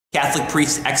Catholic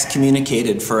priest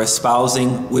excommunicated for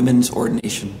espousing women's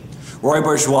ordination. Roy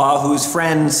Bourgeois, whose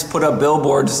friends put up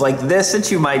billboards like this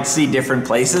that you might see different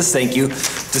places, thank you to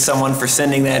someone for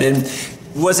sending that in,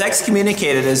 was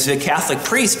excommunicated as a Catholic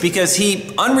priest because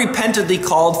he unrepentantly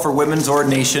called for women's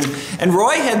ordination. And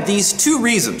Roy had these two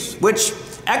reasons, which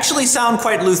actually sound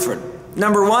quite Lutheran.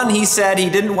 Number one, he said he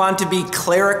didn't want to be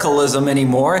clericalism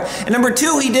anymore. And number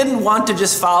two, he didn't want to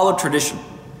just follow tradition.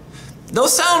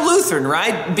 Those sound Lutheran,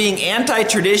 right? Being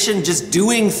anti-tradition, just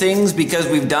doing things because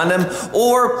we've done them,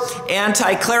 or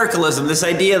anti-clericalism, this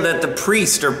idea that the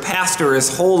priest or pastor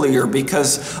is holier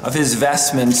because of his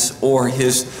vestments or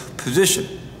his position.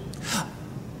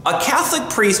 A Catholic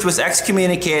priest was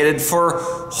excommunicated for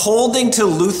holding to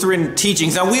Lutheran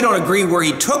teachings. Now, we don't agree where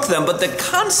he took them, but the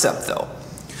concept, though,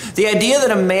 the idea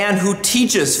that a man who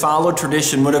teaches follow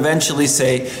tradition would eventually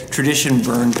say, tradition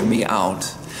burned me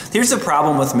out. Here's the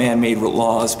problem with man-made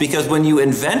laws, because when you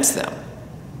invent them,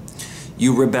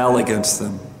 you rebel against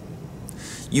them.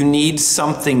 You need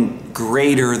something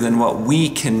greater than what we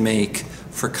can make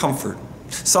for comfort.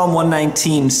 Psalm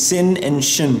 119, sin and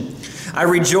shin. I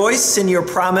rejoice in your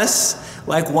promise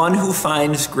like one who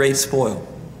finds great spoil.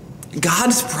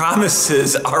 God's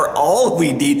promises are all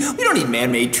we need. We don't need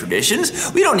man-made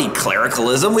traditions. We don't need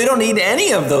clericalism. We don't need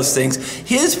any of those things.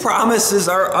 His promises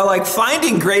are like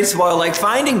finding great spoil, like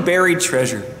finding buried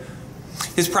treasure.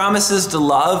 His promises to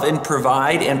love and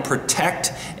provide and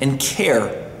protect and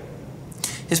care.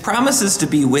 His promises to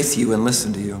be with you and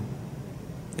listen to you.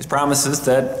 His promises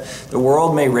that the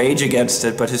world may rage against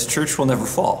it, but his church will never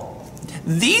fall.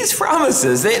 These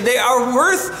promises, they are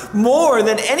worth more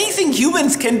than anything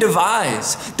humans can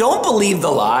devise. Don't believe the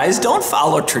lies. Don't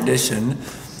follow tradition.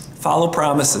 Follow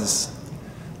promises.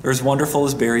 They're as wonderful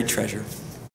as buried treasure.